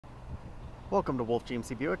Welcome to Wolfe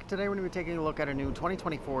GMC Buick. Today we're going to be taking a look at a new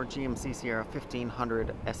 2024 GMC Sierra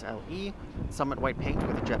 1500 SLE, Summit white paint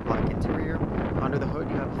with a jet black interior. Under the hood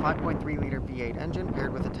you have a 5.3-liter V8 engine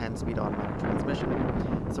paired with a 10-speed automatic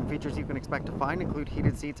transmission. Some features you can expect to find include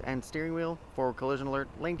heated seats and steering wheel, forward collision alert,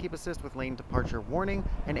 lane keep assist with lane departure warning,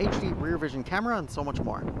 an HD rear vision camera, and so much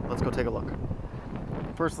more. Let's go take a look.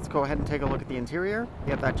 First, let's go ahead and take a look at the interior.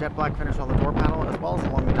 You have that jet black finish on the door panel as well as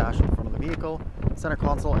along the dash in front of the vehicle, center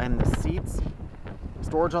console and the seats.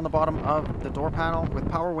 Storage on the bottom of the door panel with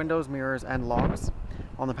power windows, mirrors, and locks.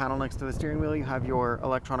 On the panel next to the steering wheel you have your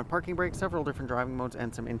electronic parking brake, several different driving modes,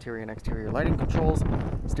 and some interior and exterior lighting controls.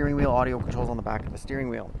 Steering wheel audio controls on the back of the steering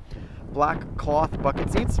wheel. Black cloth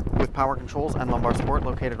bucket seats with power controls and lumbar support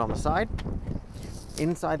located on the side.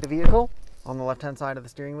 Inside the vehicle, on the left-hand side of the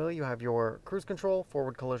steering wheel, you have your cruise control,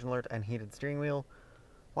 forward collision alert, and heated steering wheel.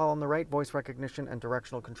 While on the right, voice recognition and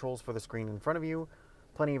directional controls for the screen in front of you.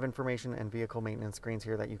 Plenty of information and vehicle maintenance screens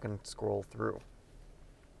here that you can scroll through.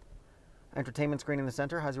 Entertainment screen in the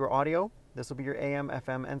center has your audio. This will be your AM,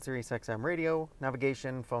 FM, and Sirius XM radio,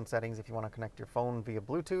 navigation, phone settings if you want to connect your phone via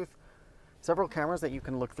Bluetooth. Several cameras that you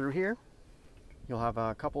can look through here. You'll have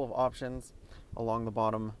a couple of options along the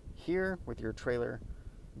bottom here with your trailer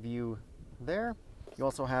view there. You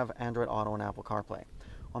also have Android Auto and Apple CarPlay.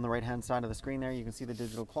 On the right hand side of the screen there you can see the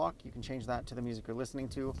digital clock. You can change that to the music you're listening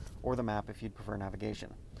to or the map if you'd prefer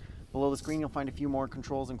navigation. Below the screen you'll find a few more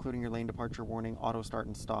controls including your lane departure warning, auto start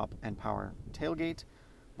and stop, and power tailgate,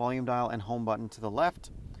 volume dial and home button to the left,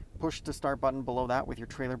 push to start button below that with your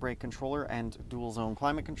trailer brake controller and dual zone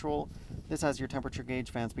climate control. This has your temperature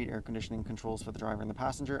gauge, fan speed, air conditioning controls for the driver and the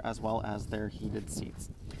passenger as well as their heated seats.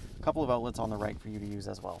 A couple of outlets on the right for you to use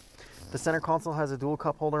as well. The center console has a dual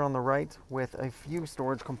cup holder on the right with a few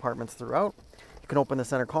storage compartments throughout. You can open the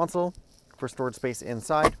center console for storage space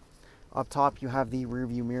inside. Up top you have the rear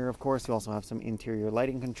view mirror, of course. You also have some interior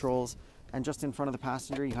lighting controls. And just in front of the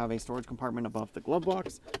passenger you have a storage compartment above the glove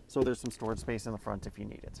box, so there's some storage space in the front if you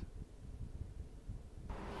need it.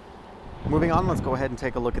 Moving on, let's go ahead and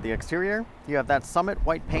take a look at the exterior. You have that Summit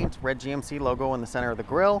white paint, red GMC logo in the center of the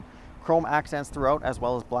grille. Chrome accents throughout as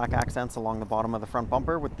well as black accents along the bottom of the front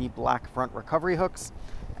bumper with the black front recovery hooks,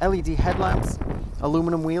 LED headlamps,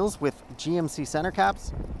 aluminum wheels with GMC center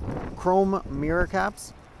caps, chrome mirror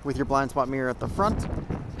caps with your blind spot mirror at the front,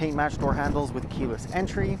 paint match door handles with keyless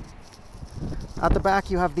entry. At the back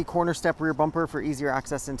you have the corner step rear bumper for easier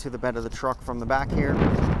access into the bed of the truck from the back here.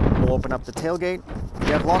 We'll open up the tailgate.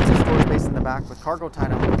 You have lots of storage space in the back with cargo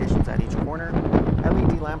tie-down locations at each corner,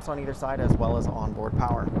 LED lamps on either side as well as onboard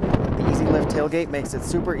power. The easy lift tailgate makes it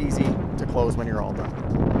super easy to close when you're all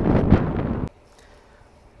done.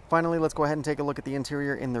 Finally, let's go ahead and take a look at the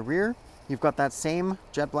interior in the rear. You've got that same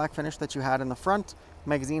jet black finish that you had in the front,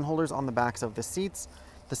 magazine holders on the backs of the seats,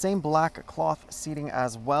 the same black cloth seating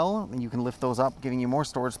as well, and you can lift those up, giving you more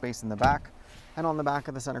storage space in the back. And on the back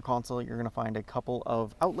of the center console, you're going to find a couple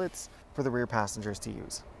of outlets for the rear passengers to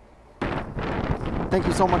use. Thank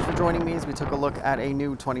you so much for joining me as we took a look at a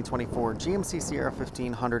new 2024 GMC Sierra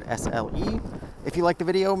 1500 SLE. If you liked the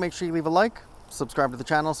video, make sure you leave a like, subscribe to the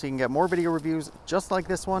channel so you can get more video reviews just like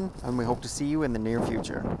this one, and we hope to see you in the near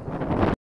future.